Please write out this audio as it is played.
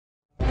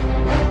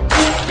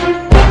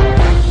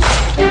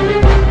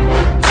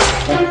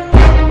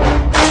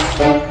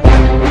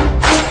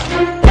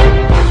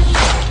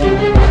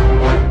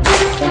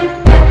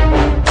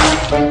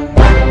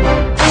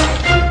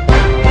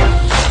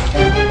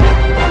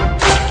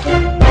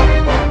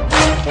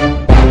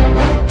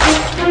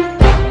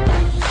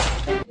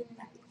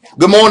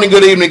Good morning,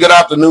 good evening, good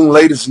afternoon,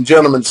 ladies and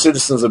gentlemen,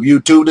 citizens of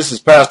YouTube. This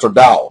is Pastor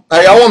Dowell.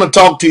 Hey, I want to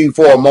talk to you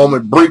for a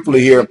moment briefly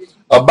here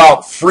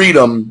about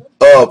freedom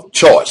of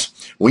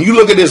choice. When you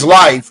look at this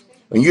life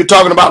and you're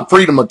talking about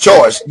freedom of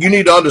choice, you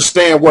need to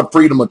understand what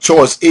freedom of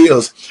choice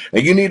is,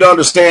 and you need to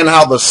understand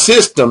how the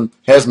system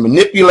has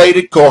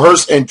manipulated,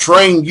 coerced, and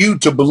trained you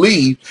to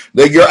believe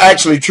that you're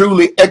actually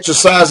truly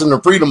exercising the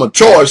freedom of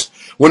choice,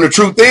 when the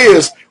truth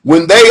is,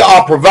 when they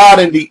are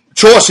providing the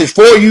choices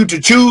for you to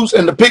choose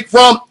and to pick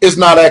from, it's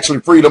not actually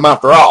freedom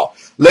after all.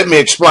 Let me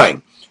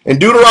explain. In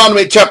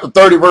Deuteronomy chapter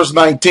 30, verse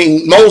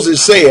 19,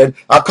 Moses said,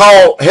 I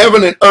call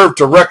heaven and earth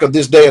to record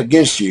this day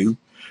against you,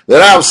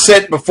 that I have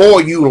set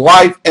before you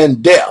life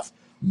and death,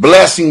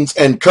 blessings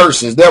and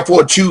curses.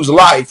 Therefore choose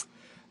life,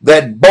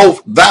 that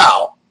both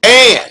thou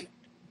and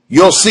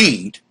your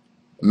seed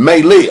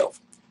may live.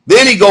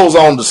 Then he goes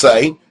on to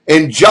say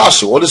in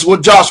Joshua, this is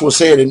what Joshua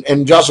said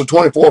in Joshua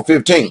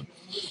 24:15.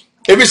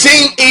 If it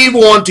seem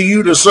evil unto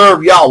you to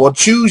serve Yahweh,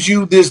 choose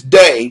you this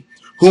day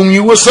whom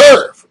you will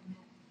serve,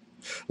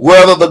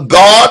 whether the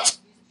gods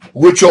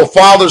which your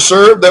fathers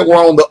served that were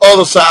on the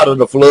other side of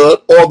the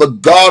flood, or the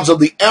gods of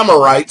the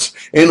Amorites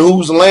in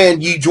whose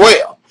land ye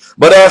dwell.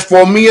 But as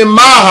for me and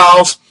my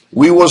house,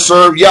 we will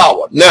serve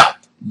Yahweh. Now,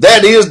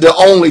 that is the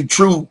only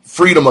true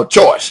freedom of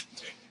choice,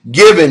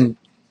 given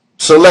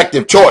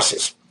selective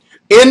choices.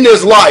 In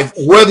this life,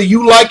 whether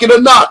you like it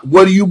or not,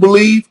 whether you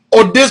believe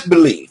or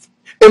disbelieve,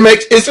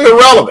 it's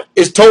irrelevant.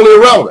 It's totally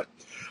irrelevant.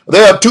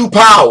 There are two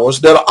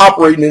powers that are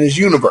operating in this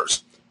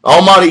universe: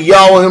 Almighty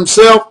Yahweh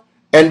himself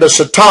and the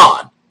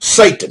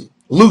Satan,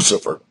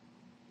 Lucifer.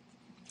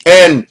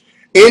 And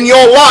in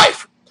your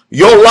life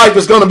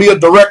is going to be a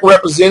direct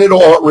representative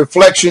or a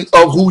reflection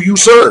of who you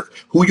serve,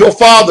 who your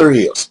father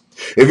is.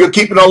 If you're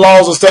keeping the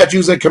laws and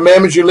statutes and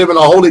commandments, you're living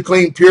a holy,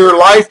 clean, pure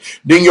life,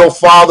 then your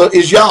father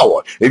is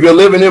Yahweh. If you're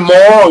living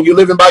immoral, you're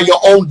living by your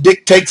own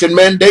dictates and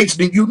mandates,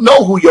 then you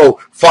know who your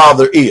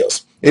father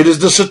is. It is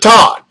the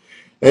Satan.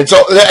 And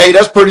so, hey,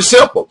 that's pretty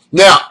simple.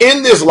 Now,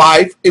 in this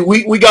life,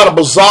 we got a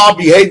bizarre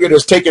behavior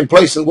that's taking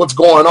place in what's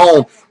going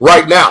on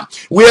right now.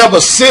 We have a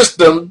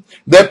system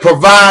that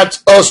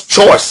provides us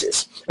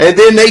choices, and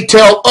then they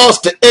tell us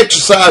to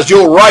exercise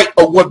your right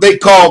of what they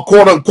call,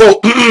 quote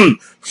unquote,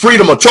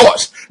 freedom of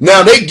choice.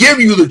 Now, they give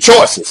you the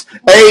choices,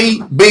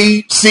 A,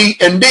 B, C,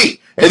 and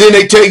D, and then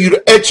they tell you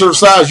to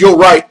exercise your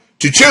right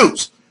to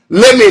choose.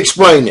 Let me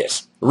explain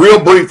this real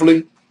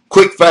briefly,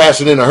 quick,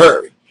 fast, and in a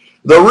hurry.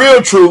 The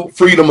real true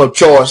freedom of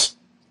choice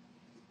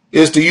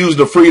is to use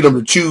the freedom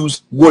to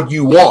choose what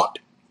you want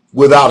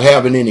without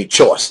having any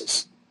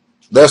choices.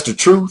 That's the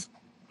truth,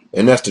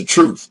 and that's the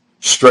truth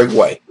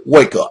straightway.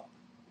 Wake up.